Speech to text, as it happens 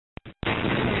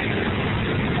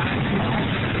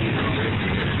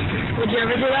you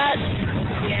ever do that?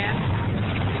 Yeah.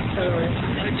 Totally.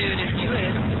 I would do it if you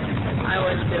would. I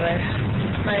would do it.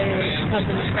 My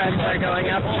cousin's friends are going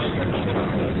up. I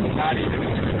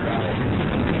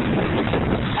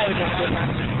would just do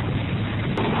that.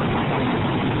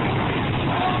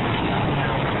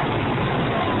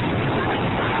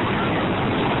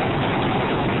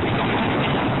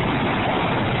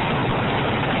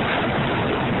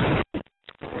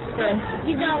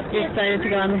 You excited to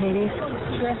go on the Hades?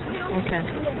 Sure. Okay.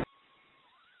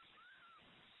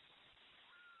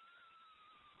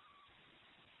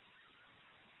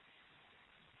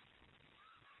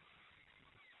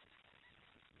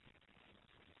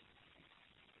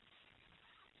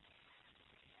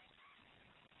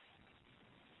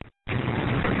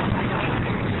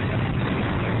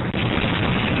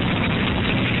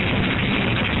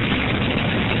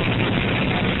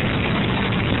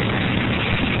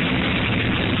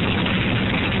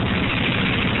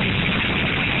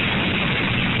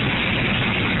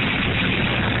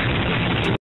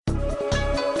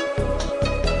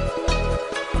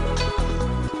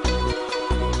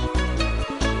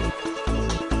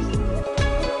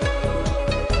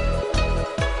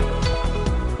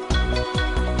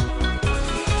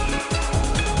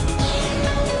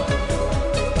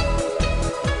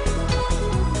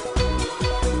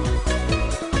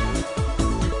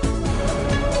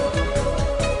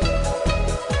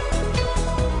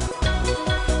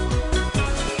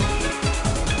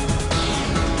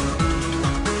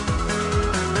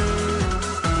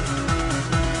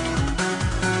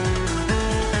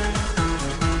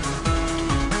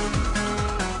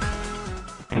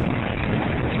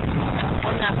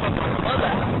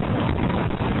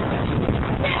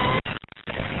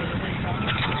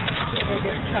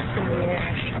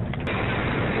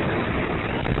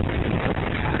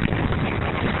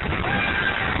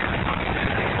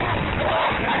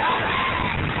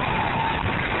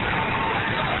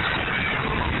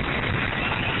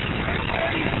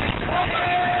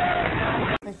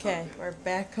 Okay, we're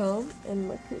back home, and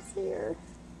look who's here.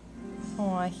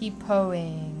 Aw, he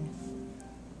poing.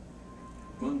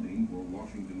 Funding for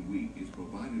Washington Week is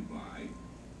provided by...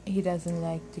 He doesn't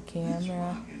like the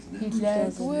camera. He's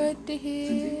like, what the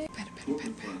heck?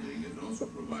 Corporate funding is also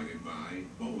provided by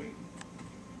Boeing.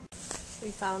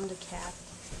 We found a cat.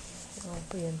 Oh,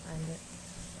 we didn't find it.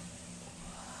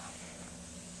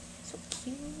 So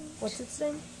cute. What's its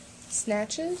name?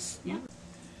 Snatches? Yeah.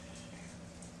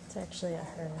 It's actually a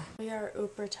her. We are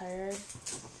uber tired,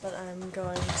 but I'm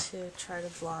going to try to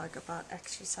vlog about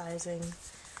exercising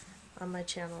on my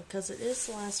channel because it is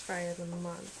the last Friday of the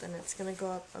month and it's going to go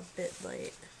up a bit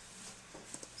late.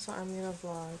 So I'm going to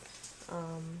vlog.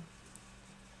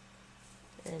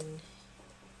 And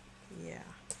yeah.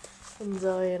 And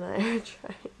Zoe and I are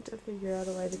trying to figure out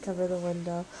a way to cover the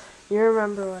window. You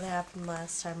remember what happened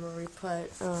last time where we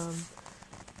put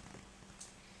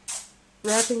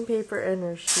wrapping paper in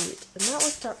her sheet, and that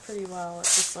worked out pretty well. It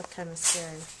just looked kind of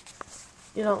scary.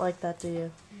 You don't like that, do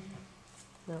you?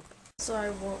 Mm-hmm. Nope. So I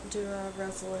won't do a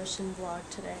resolution vlog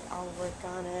today. I'll work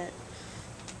on it.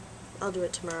 I'll do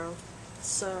it tomorrow.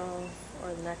 So,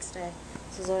 or the next day.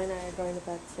 So Zoe and I are going to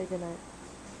bed. Say goodnight.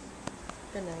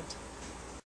 Good night.